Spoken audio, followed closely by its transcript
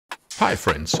Hi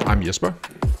friends, I'm Jesper.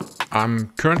 I'm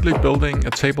currently building a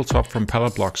tabletop from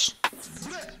pallet blocks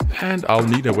and I'll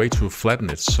need a way to flatten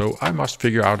it, so I must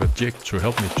figure out a jig to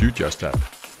help me do just that.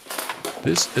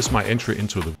 This is my entry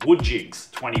into the Wood Jigs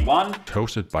 21,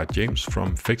 hosted by James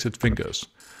from Fixit Fingers.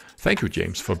 Thank you,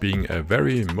 James, for being a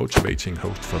very motivating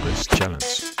host for this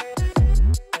challenge.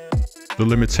 The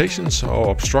limitations or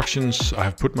obstructions I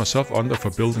have put myself under for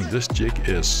building this jig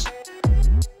is: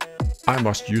 I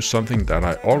must use something that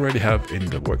I already have in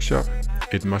the workshop,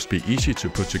 it must be easy to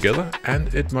put together,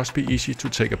 and it must be easy to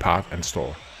take apart and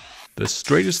store. The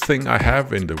straightest thing I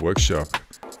have in the workshop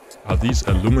are these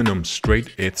aluminum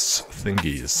straight edge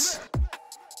thingies.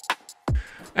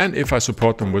 And if I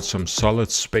support them with some solid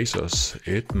spacers,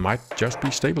 it might just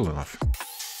be stable enough.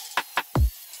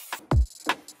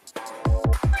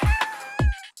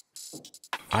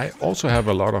 I also have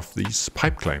a lot of these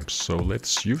pipe clamps, so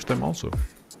let's use them also.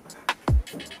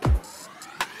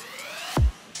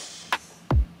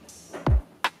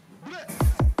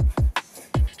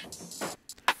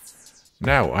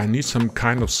 Now I need some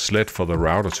kind of sled for the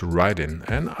router to ride in,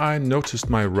 and I noticed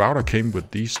my router came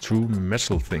with these two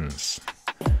metal things.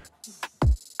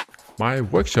 My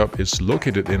workshop is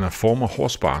located in a former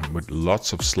horse barn with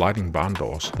lots of sliding barn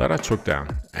doors that I took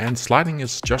down, and sliding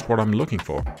is just what I'm looking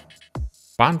for.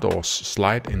 Barn doors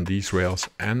slide in these rails,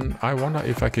 and I wonder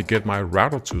if I could get my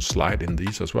router to slide in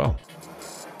these as well.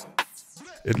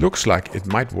 It looks like it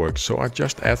might work, so I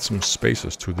just add some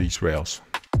spacers to these rails.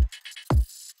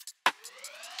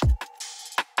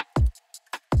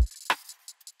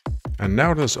 And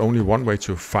now there's only one way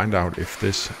to find out if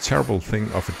this terrible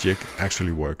thing of a jig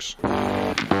actually works.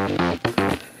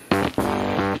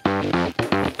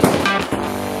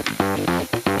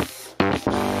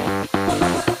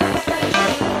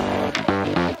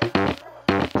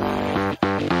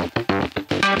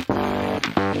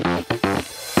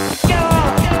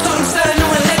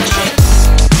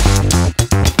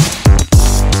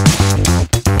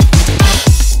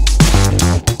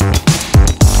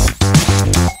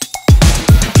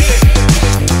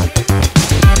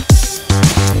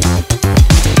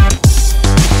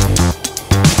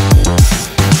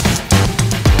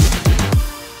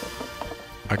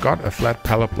 I got a flat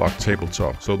pallet block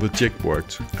tabletop, so the jig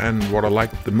worked. And what I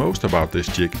like the most about this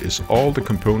jig is all the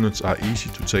components are easy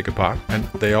to take apart and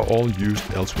they are all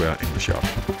used elsewhere in the shop.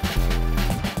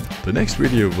 The next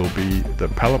video will be the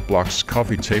pallet blocks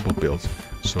coffee table build,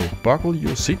 so buckle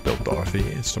your seatbelt,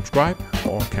 Dorothy, and subscribe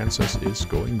or Kansas is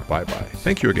going bye-bye.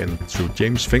 Thank you again to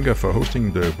James Finger for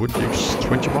hosting the Wood Jigs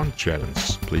 21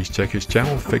 challenge. Please check his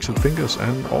channel Fixit Fingers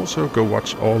and also go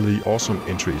watch all the awesome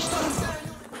entries.